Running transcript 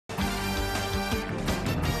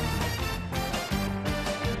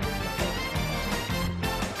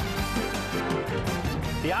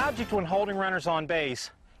The object when holding runners on base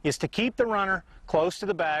is to keep the runner close to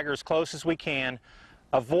the bag or as close as we can,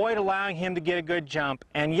 avoid allowing him to get a good jump,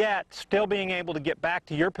 and yet still being able to get back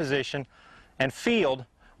to your position and field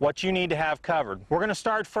what you need to have covered. We're going to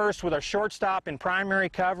start first with our shortstop in primary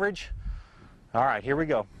coverage. All right, here we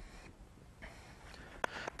go.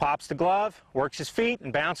 Pops the glove, works his feet,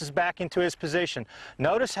 and bounces back into his position.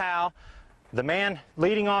 Notice how the man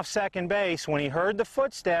leading off second base, when he heard the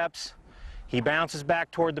footsteps, he bounces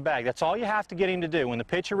back toward the bag. That's all you have to get him to do. When the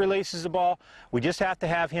pitcher releases the ball, we just have to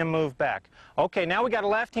have him move back. Okay, now we got a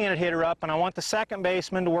left-handed hitter up, and I want the second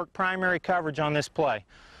baseman to work primary coverage on this play.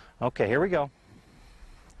 Okay, here we go.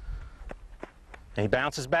 And he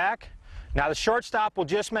bounces back. Now the shortstop will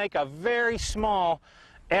just make a very small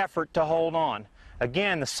effort to hold on.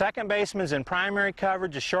 Again, the second baseman's in primary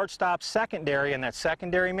coverage, the shortstop's secondary, and that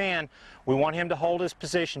secondary man, we want him to hold his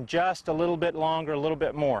position just a little bit longer, a little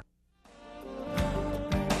bit more.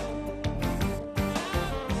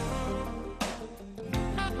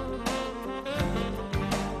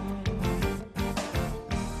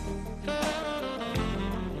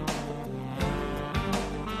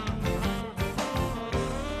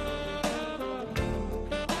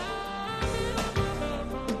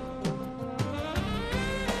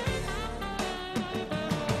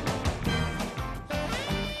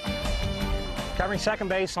 Covering second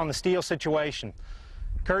base on the steal situation.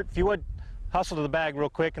 Kurt, if you would, hustle to the bag real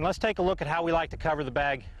quick, and let's take a look at how we like to cover the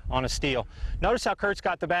bag on a steal. Notice how Kurt's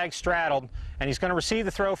got the bag straddled, and he's going to receive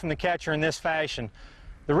the throw from the catcher in this fashion.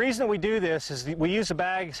 The reason that we do this is that we use the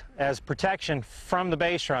bags as protection from the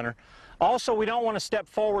base runner. Also, we don't want to step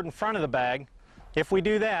forward in front of the bag. If we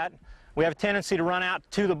do that, we have a tendency to run out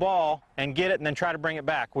to the ball and get it and then try to bring it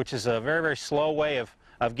back, which is a very, very slow way of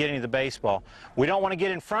getting to the baseball. We don't want to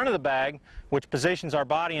get in front of the bag, which positions our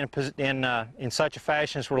body in such a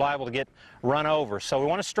fashion as we're liable to get run over. So we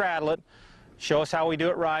want to straddle it, show us how we do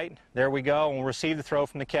it right. There we go, and we'll receive the throw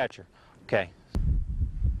from the catcher. Okay.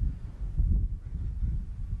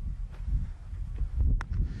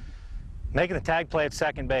 Making the tag play at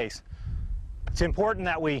second base. It's important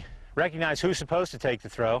that we recognize who's supposed to take the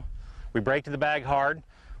throw. We break to the bag hard.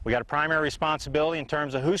 We got a primary responsibility in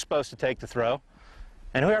terms of who's supposed to take the throw.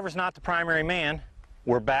 And whoever's not the primary man,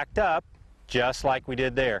 we're backed up just like we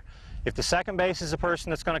did there. If the second baseman is the person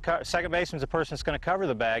that's going to cover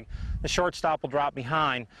the bag, the shortstop will drop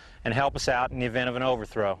behind and help us out in the event of an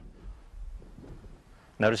overthrow.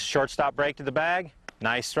 Notice the shortstop break to the bag,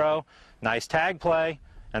 nice throw, nice tag play,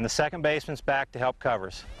 and the second baseman's back to help cover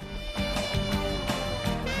us.